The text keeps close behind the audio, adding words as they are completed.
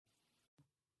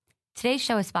Today's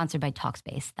show is sponsored by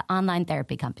Talkspace, the online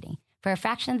therapy company. For a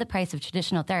fraction of the price of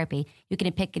traditional therapy, you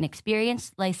can pick an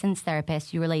experienced, licensed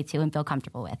therapist you relate to and feel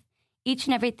comfortable with. Each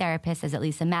and every therapist has at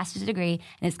least a master's degree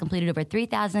and has completed over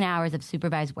 3,000 hours of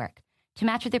supervised work. To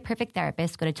match with your perfect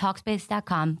therapist, go to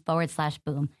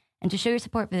Talkspace.com/boom. And to show your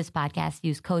support for this podcast,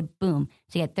 use code BOOM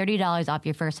to get $30 off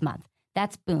your first month.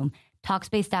 That's BOOM.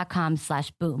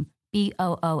 Talkspace.com/boom.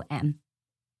 BOOM.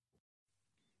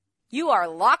 You are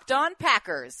Locked On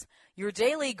Packers, your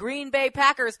daily Green Bay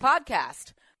Packers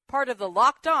podcast, part of the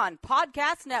Locked On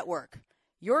Podcast Network,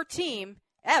 your team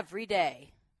every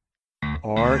day.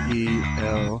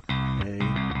 RELAX.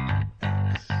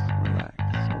 Relax.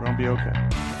 We're going to be okay.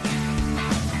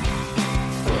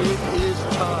 It is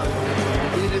time.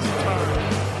 It is time.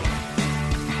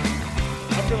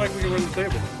 I feel like we can win the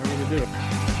table. I really do.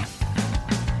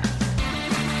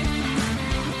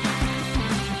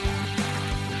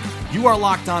 You are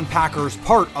Locked On Packers,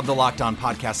 part of the Locked On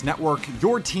Podcast Network,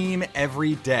 your team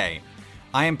every day.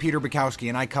 I am Peter Bukowski,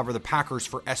 and I cover the Packers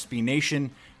for SB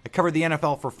Nation. I cover the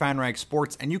NFL for FanRag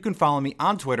Sports, and you can follow me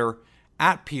on Twitter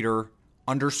at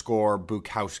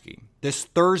Peter_Bukowski. This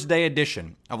Thursday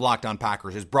edition of Locked On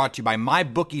Packers is brought to you by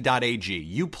MyBookie.ag.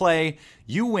 You play,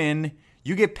 you win,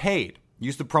 you get paid.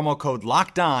 Use the promo code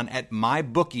LOCKEDON at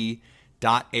MyBookie.ag.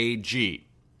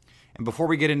 And before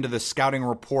we get into the scouting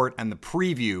report and the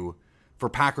preview for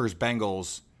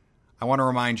Packers-Bengals, I want to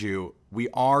remind you, we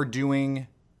are doing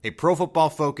a Pro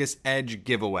Football Focus Edge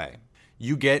giveaway.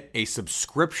 You get a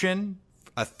subscription,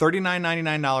 a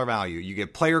 $39.99 value. You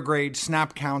get player grades,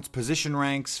 snap counts, position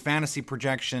ranks, fantasy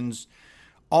projections,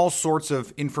 all sorts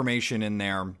of information in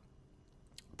there.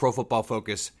 Pro Football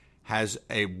Focus has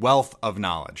a wealth of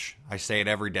knowledge. I say it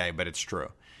every day, but it's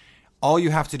true. All you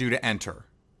have to do to enter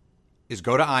is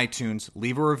go to iTunes,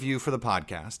 leave a review for the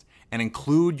podcast, and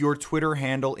include your Twitter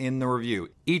handle in the review.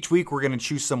 Each week, we're going to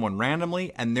choose someone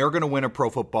randomly, and they're going to win a Pro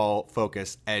Football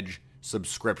Focus Edge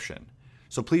subscription.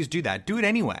 So please do that. Do it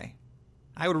anyway.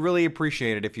 I would really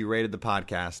appreciate it if you rated the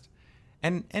podcast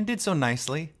and did so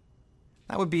nicely.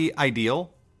 That would be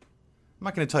ideal. I'm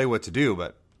not going to tell you what to do,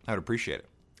 but I would appreciate it.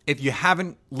 If you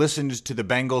haven't listened to the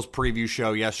Bengals preview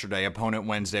show yesterday, Opponent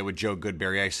Wednesday with Joe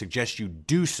Goodberry, I suggest you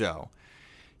do so.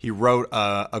 He wrote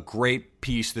a great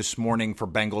piece this morning for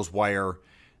Bengals Wire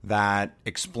that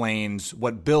explains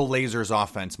what Bill Lazor's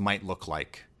offense might look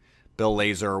like. Bill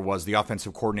Lazor was the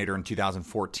offensive coordinator in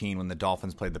 2014 when the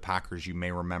Dolphins played the Packers. You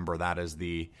may remember that as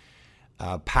the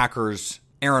Packers'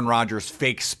 Aaron Rodgers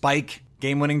fake spike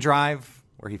game-winning drive,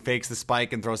 where he fakes the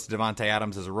spike and throws to Davante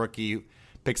Adams as a rookie,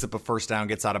 picks up a first down,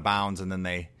 gets out of bounds, and then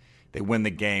they win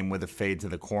the game with a fade to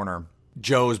the corner.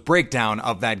 Joe's breakdown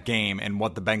of that game and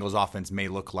what the Bengals offense may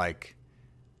look like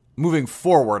moving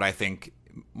forward, I think,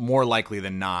 more likely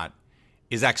than not,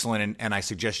 is excellent, and I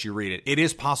suggest you read it. It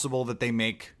is possible that they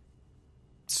make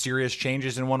serious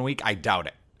changes in 1 week. I doubt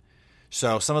it.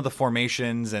 So some of the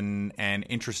formations and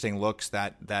interesting looks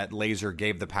that Lazor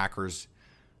gave the Packers,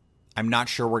 I'm not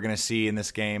sure we're going to see in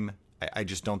this game. I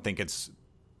just don't think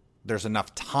there's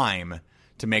enough time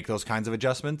to make those kinds of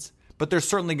adjustments. But there's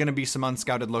certainly going to be some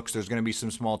unscouted looks. There's going to be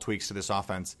some small tweaks to this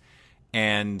offense.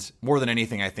 And more than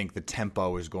anything, I think the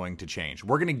tempo is going to change.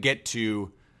 We're going to get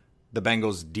to the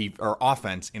Bengals'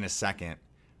 offense in a second.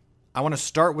 I want to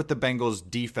start with the Bengals'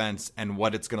 defense and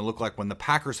what it's going to look like when the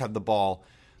Packers have the ball,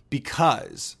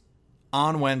 because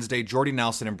on Wednesday, Jordy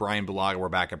Nelson and Brian Bulaga were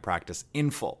back at practice in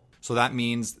full. So that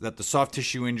means that the soft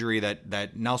tissue injury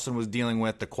that Nelson was dealing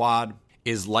with, the quad,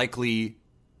 is likely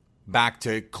back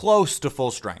to close to full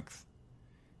strength.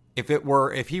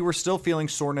 If he were still feeling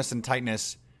soreness and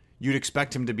tightness, you'd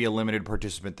expect him to be a limited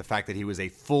participant. The fact that he was a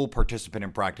full participant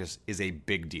in practice is a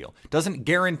big deal. Doesn't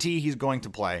guarantee he's going to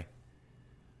play,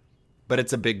 but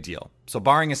it's a big deal. So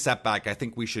barring a setback, I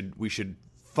think we should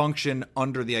function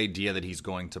under the idea that he's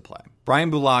going to play.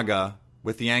 Brian Bulaga,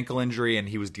 with the ankle injury, and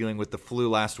he was dealing with the flu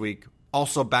last week,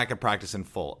 also back at practice in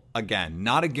full. Again,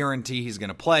 not a guarantee he's going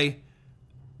to play,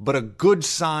 but a good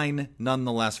sign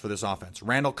nonetheless for this offense.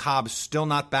 Randall Cobb still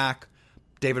not back.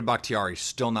 David Bakhtiari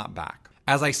still not back.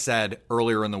 As I said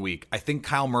earlier in the week, I think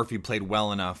Kyle Murphy played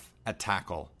well enough at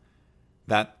tackle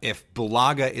that if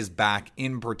Bulaga is back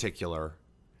in particular,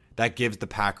 that gives the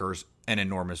Packers an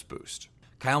enormous boost.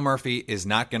 Kyle Murphy is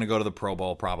not going to go to the Pro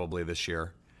Bowl probably this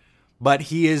year, but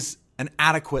he is an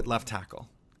adequate left tackle,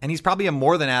 and he's probably a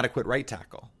more than adequate right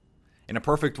tackle. In a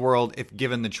perfect world, if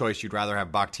given the choice, you'd rather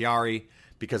have Bakhtiari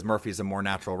because Murphy's a more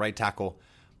natural right tackle.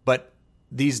 But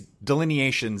these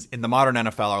delineations in the modern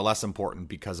NFL are less important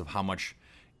because of how much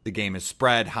the game is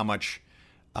spread, how much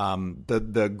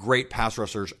the great pass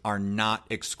rushers are not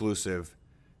exclusive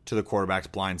to the quarterback's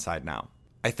blind side now.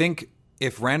 I think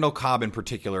if Randall Cobb in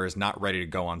particular is not ready to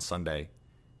go on Sunday,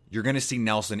 you're going to see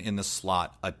Nelson in the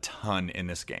slot a ton in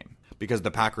this game because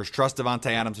the Packers trust Davante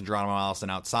Adams and Geronimo Allison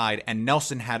outside, and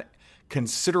Nelson had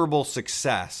considerable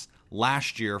success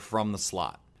last year from the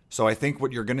slot. So I think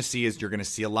what you're going to see is you're going to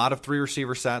see a lot of 3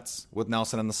 receiver sets with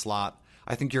Nelson in the slot.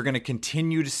 I think you're going to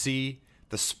continue to see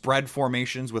the spread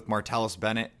formations with Martellus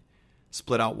Bennett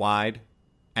split out wide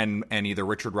and either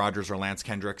Richard Rodgers or Lance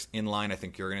Kendricks in line. I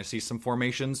think you're going to see some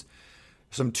formations,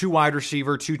 some 2 wide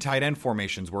receiver, 2 tight end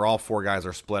formations where all 4 guys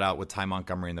are split out with Ty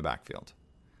Montgomery in the backfield.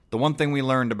 The one thing we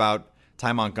learned about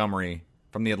Ty Montgomery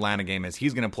from the Atlanta game is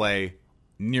he's going to play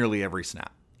nearly every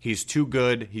snap. He's too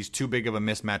good. He's too big of a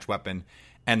mismatch weapon.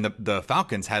 And the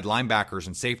Falcons had linebackers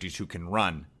and safeties who can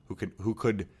run, who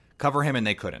could cover him, and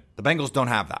they couldn't. The Bengals don't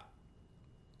have that.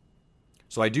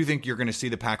 So I do think you're going to see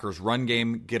the Packers' run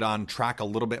game get on track a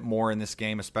little bit more in this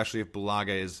game, especially if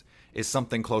Bulaga is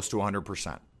something close to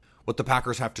 100%. What the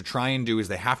Packers have to try and do is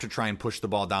they have to try and push the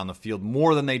ball down the field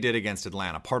more than they did against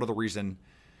Atlanta. Part of the reason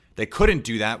they couldn't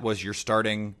do that was you're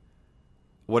starting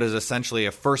what is essentially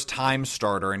a first-time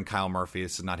starter in Kyle Murphy.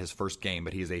 This is not his first game,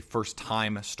 but he's a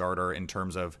first-time starter in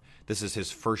terms of this is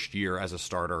his first year as a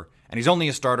starter. And he's only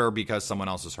a starter because someone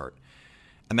else is hurt.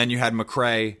 And then you had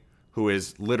McCray, who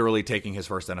is literally taking his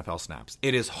first NFL snaps.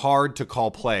 It is hard to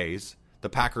call plays. The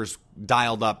Packers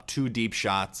dialed up 2 deep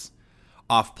shots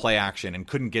off play action and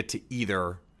couldn't get to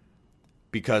either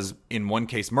because in one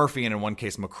case Murphy and in one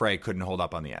case McCray couldn't hold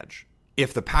up on the edge.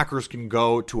 If the Packers can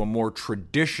go to a more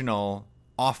traditional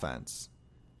offense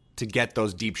to get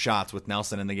those deep shots with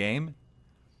Nelson in the game,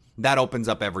 that opens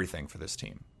up everything for this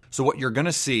team. So what you're going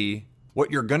to see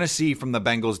from the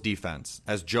Bengals defense,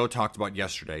 as Joe talked about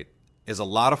yesterday, is a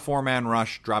lot of 4-man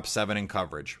rush, drop 7 in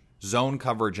coverage, zone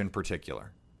coverage in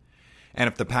particular. And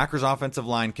if the Packers offensive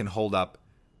line can hold up,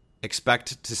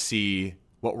 expect to see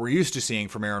what we're used to seeing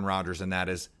from Aaron Rodgers, and that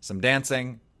is some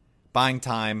dancing, buying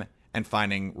time, and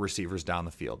finding receivers down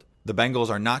the field. The Bengals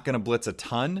are not going to blitz a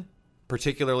ton,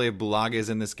 particularly if Bulaga is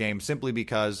in this game, simply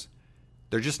because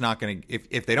they're just not going to,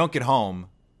 if they don't get home,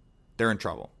 they're in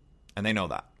trouble. And they know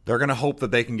that. They're going to hope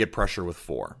that they can get pressure with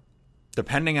 4.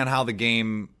 Depending on how the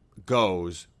game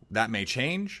goes, that may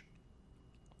change.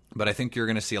 But I think you're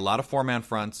going to see a lot of 4-man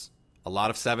fronts, a lot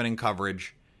of 7 in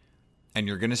coverage, and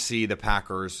you're going to see the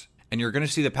Packers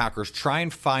try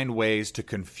and find ways to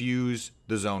confuse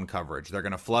the zone coverage. They're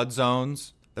going to flood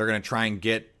zones. They're going to try and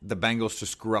get the Bengals to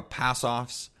screw up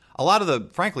pass-offs. A lot of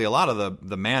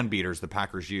the man beaters the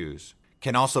Packers use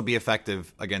can also be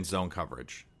effective against zone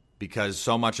coverage because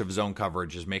so much of zone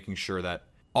coverage is making sure that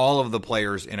all of the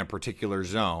players in a particular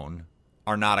zone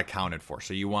are not accounted for.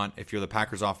 So if you're the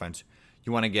Packers offense,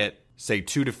 you want to get, say,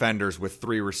 2 defenders with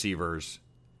 3 receivers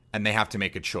and they have to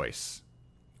make a choice.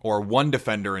 Or 1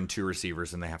 defender and 2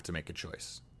 receivers and they have to make a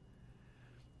choice.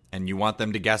 And you want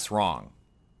them to guess wrong.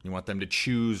 You want them to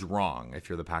choose wrong if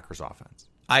you're the Packers offense.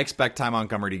 I expect Ty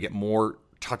Montgomery to get more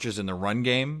touches in the run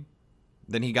game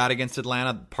than he got against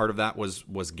Atlanta. Part of that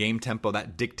was game tempo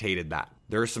that dictated that.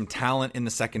 There is some talent in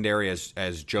the secondary,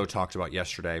 as Joe talked about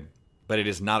yesterday, but it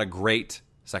is not a great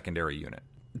secondary unit.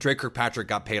 Dre Kirkpatrick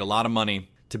got paid a lot of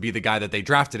money to be the guy that they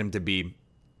drafted him to be.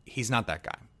 He's not that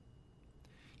guy.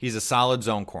 He's a solid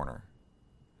zone corner.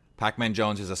 Pac-Man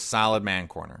Jones is a solid man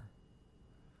corner.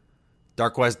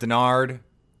 Darqueze Dennard,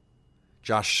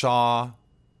 Josh Shaw,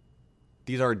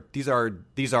 these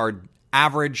are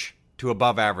average to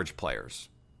above average players.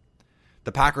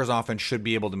 The Packers offense should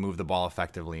be able to move the ball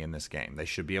effectively in this game. They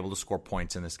should be able to score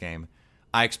points in this game.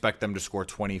 I expect them to score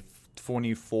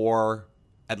 24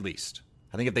 at least.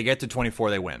 I think if they get to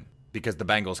 24, they win because the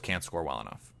Bengals can't score well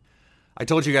enough. I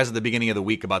told you guys at the beginning of the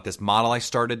week about this model I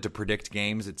started to predict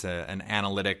games. It's an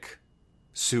analytic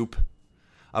soup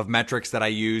of metrics that I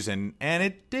use, and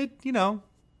it did,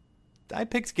 I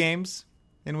picked games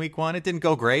in week 1. It didn't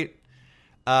go great.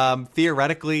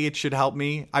 Theoretically, it should help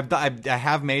me. I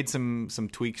have made some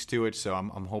tweaks to it, so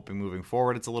I'm hoping moving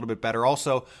forward it's a little bit better.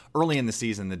 Also, early in the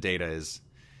season, the data is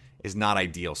not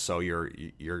ideal, so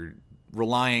you're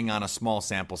relying on a small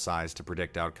sample size to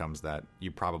predict outcomes that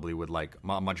you probably would like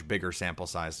a much bigger sample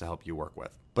size to help you work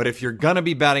with. But if you're going to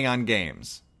be betting on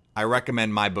games, I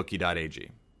recommend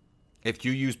mybookie.ag. If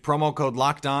you use promo code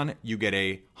LOCKEDON, you get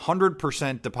a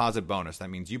 100% deposit bonus. That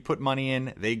means you put money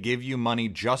in, they give you money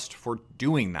just for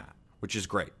doing that, which is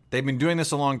great. They've been doing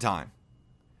this a long time.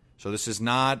 So this is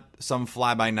not some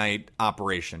fly-by-night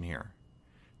operation here.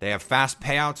 They have fast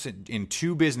payouts. In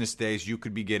 2 business days, you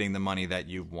could be getting the money that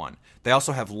you've won. They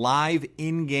also have live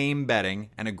in-game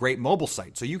betting and a great mobile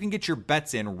site, so you can get your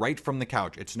bets in right from the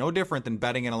couch. It's no different than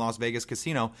betting in a Las Vegas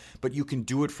casino, but you can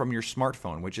do it from your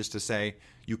smartphone, which is to say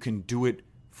you can do it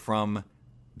from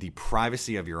the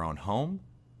privacy of your own home,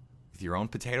 with your own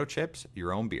potato chips,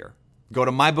 your own beer. Go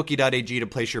to mybookie.ag to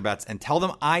place your bets and tell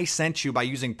them I sent you by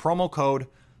using promo code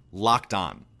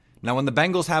LOCKEDON. Now, when the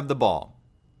Bengals have the ball,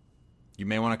 you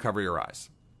may want to cover your eyes.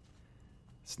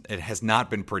 It has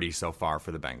not been pretty so far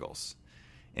for the Bengals.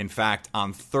 In fact,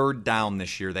 on 3rd down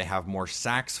this year, they have more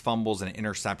sacks, fumbles, and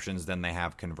interceptions than they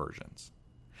have conversions.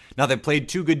 Now, they've played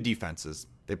 2 good defenses.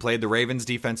 They played the Ravens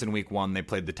defense in week 1. They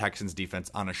played the Texans defense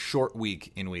on a short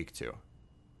week in week 2.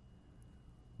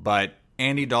 But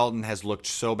Andy Dalton has looked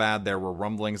so bad. There were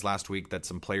rumblings last week that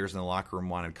some players in the locker room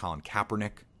wanted Colin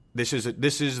Kaepernick. This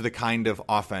is the kind of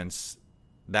offense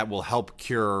that will help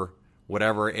cure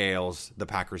whatever ails the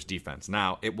Packers defense.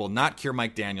 Now, it will not cure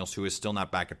Mike Daniels, who is still not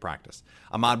back at practice.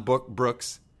 Ahmad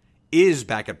Brooks is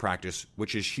back at practice,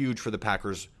 which is huge for the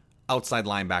Packers' outside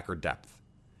linebacker depth.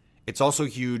 It's also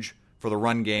huge for the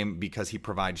run game because he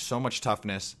provides so much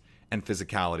toughness and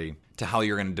physicality to how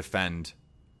you're going to defend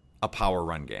a power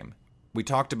run game. We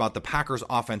talked about the Packers'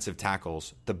 offensive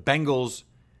tackles. The Bengals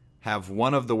have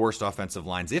one of the worst offensive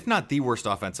lines, if not the worst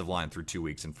offensive line through 2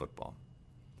 weeks in football.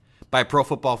 By Pro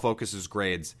Football Focus's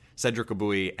grades, Cedric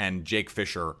Ogbuehi and Jake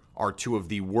Fisher are 2 of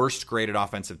the worst graded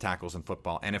offensive tackles in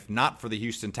football. And if not for the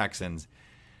Houston Texans,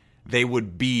 they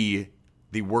would be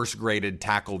the worst graded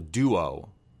tackle duo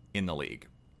in the league.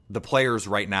 The players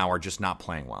right now are just not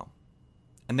playing well.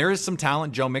 And there is some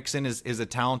talent. Joe Mixon is a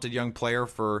talented young player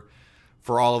for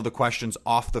all of the questions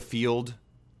off the field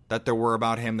that there were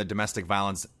about him. The domestic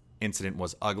violence incident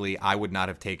was ugly. I would not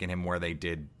have taken him where they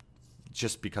did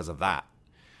just because of that.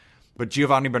 But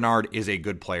Giovanni Bernard is a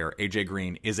good player. AJ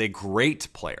Green is a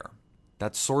great player.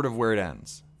 That's sort of where it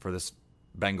ends for this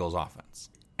Bengals offense.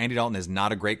 Andy Dalton is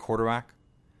not a great quarterback.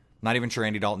 Not even sure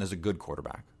Andy Dalton is a good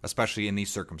quarterback, especially in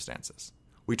these circumstances.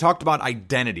 We talked about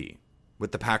identity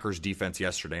with the Packers defense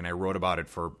yesterday, and I wrote about it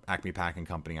for Acme Packing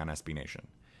Company on SB Nation.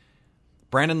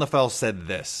 Brandon LaFell said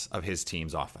this of his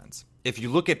team's offense. If you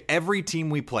look at every team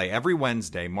we play, every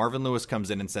Wednesday, Marvin Lewis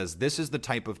comes in and says, this is the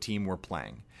type of team we're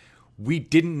playing. We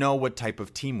didn't know what type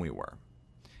of team we were.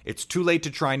 It's too late to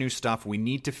try new stuff. We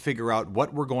need to figure out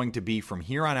what we're going to be from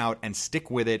here on out and stick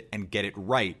with it and get it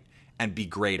right and be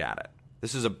great at it.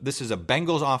 This is a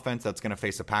Bengals offense that's going to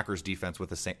face a Packers defense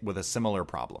with a similar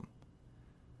problem.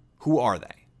 Who are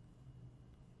they?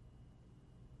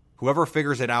 Whoever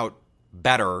figures it out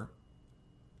better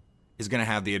is going to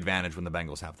have the advantage when the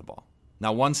Bengals have the ball.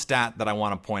 Now, one stat that I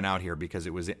want to point out here because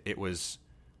it was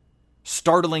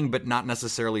startling but not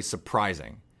necessarily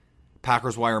surprising.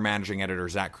 Packers Wire managing editor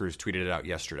Zach Cruz tweeted it out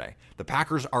yesterday. The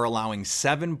Packers are allowing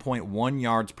 7.1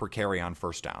 yards per carry on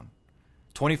first down.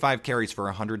 25 carries for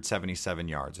 177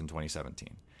 yards in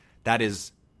 2017. That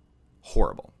is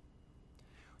horrible.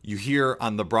 You hear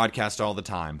on the broadcast all the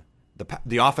time,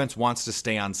 the offense wants to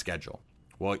stay on schedule.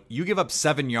 Well, you give up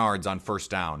 7 yards on first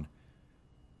down,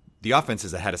 the offense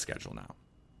is ahead of schedule now.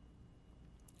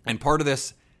 And part of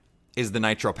this is the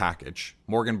Nitro package.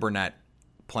 Morgan Burnett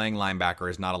playing linebacker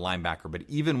is not a linebacker, but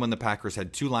even when the Packers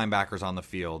had 2 linebackers on the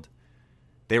field,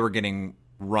 they were getting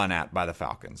run at by the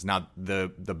Falcons. Now,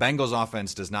 the Bengals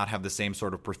offense does not have the same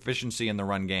sort of proficiency in the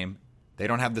run game. They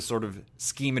don't have the sort of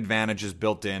scheme advantages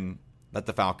built in that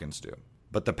the Falcons do.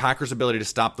 But the Packers' ability to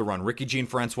stop the run. Ricky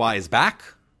Jean-Francois is back.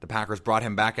 The Packers brought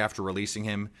him back after releasing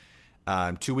him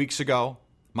 2 weeks ago.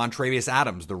 Montravius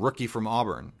Adams, the rookie from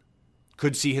Auburn,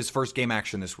 could see his first game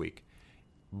action this week.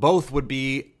 Both would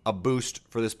be a boost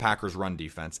for this Packers run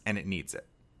defense, and it needs it.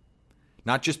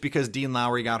 Not just because Dean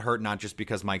Lowry got hurt, not just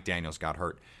because Mike Daniels got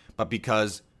hurt, but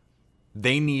because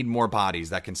they need more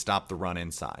bodies that can stop the run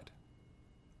inside.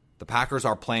 The Packers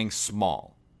are playing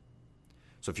small.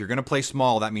 So if you're going to play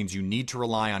small, that means you need to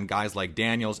rely on guys like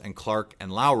Daniels and Clark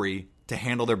and Lowry to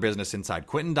handle their business inside.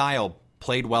 Quentin Dial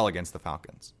played well against the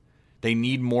Falcons. They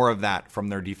need more of that from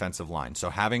their defensive line.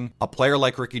 So having a player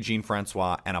like Ricky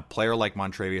Jean-Francois and a player like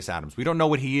Montravius Adams, we don't know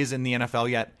what he is in the NFL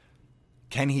yet.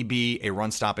 Can he be a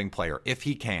run-stopping player? If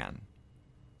he can,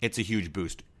 it's a huge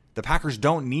boost. The Packers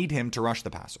don't need him to rush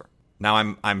the passer.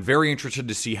 Now, I'm very interested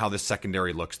to see how this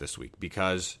secondary looks this week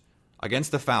because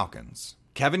against the Falcons,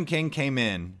 Kevin King came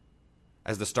in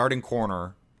as the starting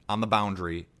corner on the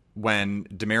boundary when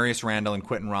Demarius Randall and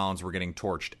Quentin Rollins were getting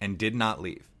torched and did not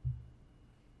leave.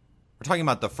 We're talking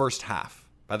about the first half.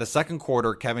 By the second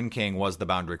quarter, Kevin King was the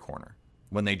boundary corner.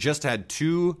 When they just had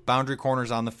 2 boundary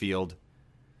corners on the field,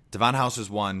 Devon House is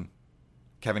one,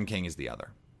 Kevin King is the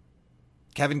other.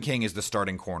 Kevin King is the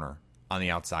starting corner on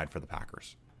the outside for the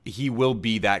Packers. He will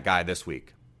be that guy this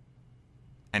week.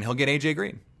 And he'll get A.J.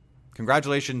 Green.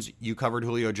 Congratulations, you covered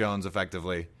Julio Jones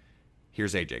effectively.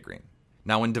 Here's A.J. Green.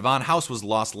 Now, when Devon House was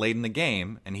lost late in the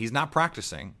game, and he's not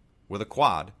practicing with a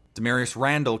quad, Demarius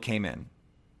Randall came in.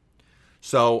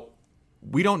 So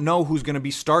we don't know who's going to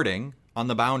be starting on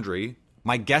the boundary.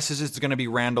 My guess is it's going to be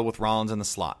Randall with Rollins in the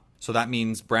slot. So that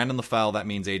means Brandon LaFell, that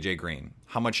means A.J. Green.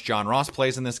 How much John Ross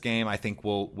plays in this game, I think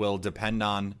will depend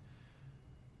on,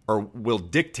 or will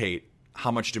dictate how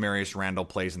much Demarius Randall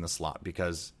plays in the slot,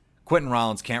 because Quentin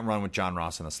Rollins can't run with John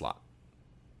Ross in the slot.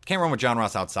 Can't run with John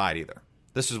Ross outside either.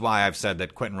 This is why I've said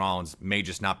that Quentin Rollins may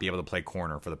just not be able to play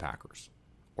corner for the Packers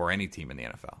or any team in the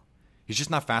NFL. He's just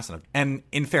not fast enough. And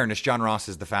in fairness, John Ross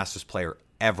is the fastest player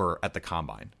ever at the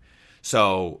combine.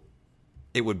 So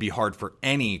it would be hard for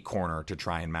any corner to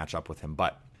try and match up with him.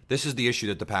 But this is the issue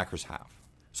that the Packers have.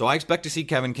 So I expect to see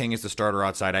Kevin King as the starter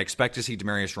outside. I expect to see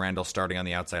Demarius Randall starting on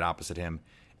the outside opposite him.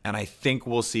 And I think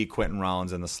we'll see Quentin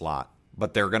Rollins in the slot.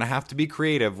 But they're going to have to be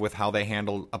creative with how they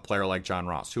handle a player like John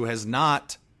Ross, who has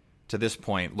not, to this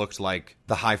point, looked like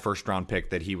the high first-round pick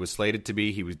that he was slated to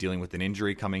be. He was dealing with an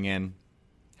injury coming in,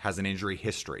 has an injury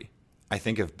history. I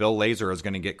think if Bill Lazor is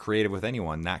going to get creative with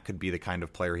anyone, that could be the kind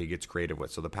of player he gets creative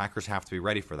with. So the Packers have to be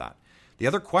ready for that. The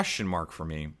other question mark for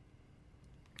me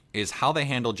is how they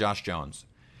handle Josh Jones.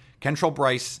 Kentrell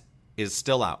Brice is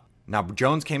still out. Now,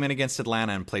 Jones came in against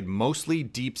Atlanta and played mostly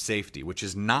deep safety, which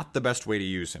is not the best way to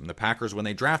use him. The Packers, when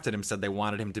they drafted him, said they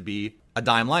wanted him to be a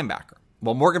dime linebacker.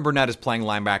 Well, Morgan Burnett is playing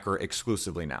linebacker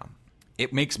exclusively now.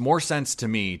 It makes more sense to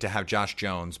me to have Josh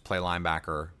Jones play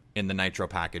linebacker in the Nitro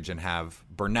package and have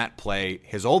Burnett play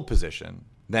his old position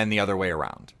than the other way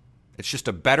around. It's just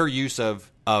a better use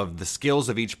of the skills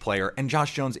of each player, and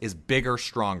Josh Jones is bigger,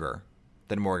 stronger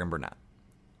than Morgan Burnett.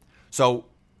 So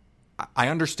I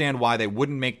understand why they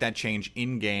wouldn't make that change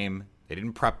in-game. They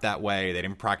didn't prep that way. They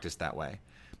didn't practice that way.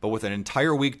 But with an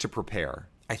entire week to prepare,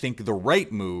 I think the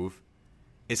right move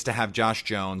is to have Josh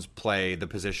Jones play the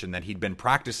position that he'd been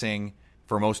practicing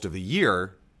for most of the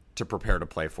year to prepare to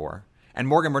play for, and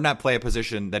Morgan Burnett play a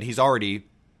position that he's already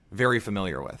very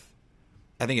familiar with.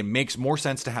 I think it makes more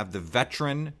sense to have the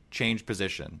veteran change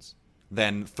positions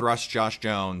than thrust Josh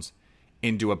Jones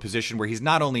into a position where he's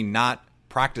not only not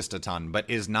practiced a ton, but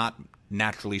is not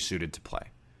naturally suited to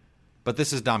play. But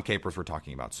this is Dom Capers we're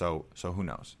talking about, so who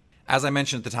knows? As I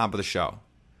mentioned at the top of the show,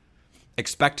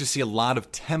 expect to see a lot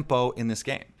of tempo in this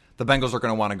game. The Bengals are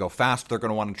going to want to go fast. They're going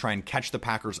to want to try and catch the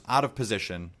Packers out of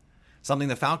position, something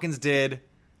the Falcons did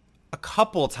a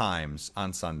couple times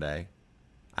on Sunday,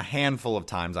 a handful of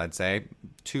times, I'd say,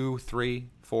 2, 3,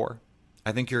 4.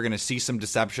 I think you're going to see some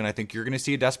deception. I think you're going to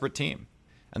see a desperate team.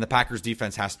 And the Packers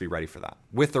defense has to be ready for that,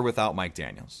 with or without Mike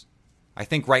Daniels. I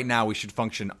think right now we should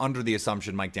function under the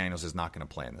assumption Mike Daniels is not going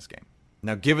to play in this game.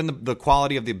 Now, given the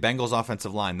quality of the Bengals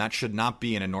offensive line, that should not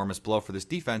be an enormous blow for this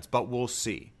defense, but we'll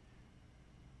see.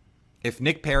 If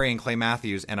Nick Perry and Clay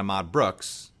Matthews and Ahmad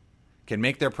Brooks can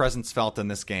make their presence felt in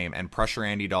this game and pressure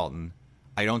Andy Dalton,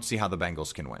 I don't see how the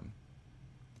Bengals can win.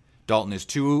 Dalton is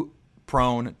too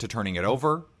prone to turning it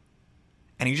over,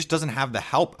 and he just doesn't have the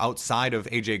help outside of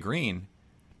A.J. Green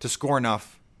to score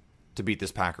enough to beat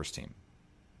this Packers team.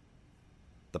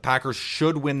 The Packers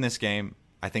should win this game.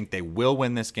 I think they will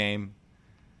win this game.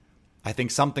 I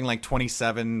think something like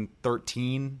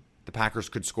 27-13. The Packers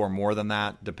could score more than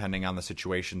that, depending on the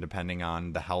situation, depending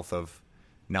on the health of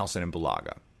Nelson and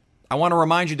Bulaga. I want to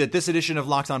remind you that this edition of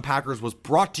Locked On Packers was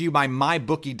brought to you by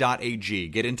MyBookie.ag.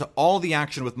 Get into all the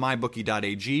action with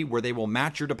MyBookie.ag, where they will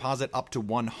match your deposit up to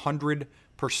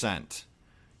 100%.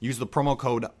 Use the promo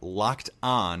code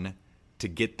LOCKEDON to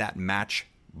get that match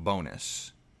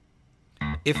bonus.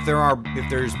 If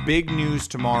there's big news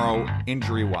tomorrow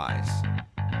injury-wise,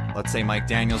 let's say Mike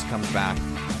Daniels comes back,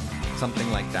 something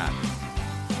like that,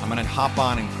 I'm going to hop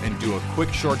on and do a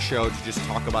quick short show to just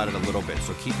talk about it a little bit.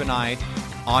 So keep an eye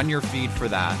on your feed for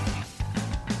that.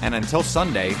 And until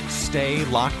Sunday, stay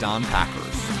locked on Packers.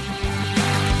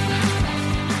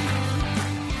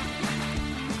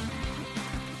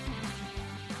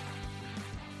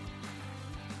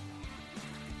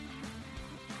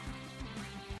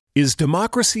 Is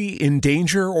democracy in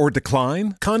danger or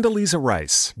decline? Condoleezza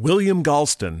Rice, William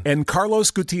Galston, and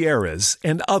Carlos Gutierrez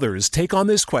and others take on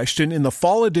this question in the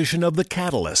fall edition of The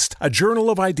Catalyst, a journal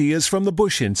of ideas from the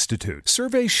Bush Institute.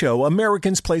 Surveys show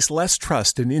Americans place less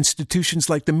trust in institutions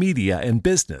like the media and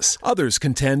business. Others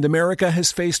contend America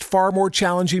has faced far more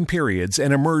challenging periods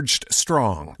and emerged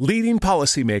strong. Leading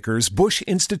policymakers, Bush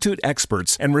Institute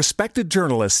experts, and respected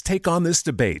journalists take on this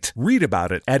debate. Read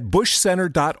about it at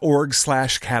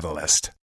bushcenter.org/catalyst.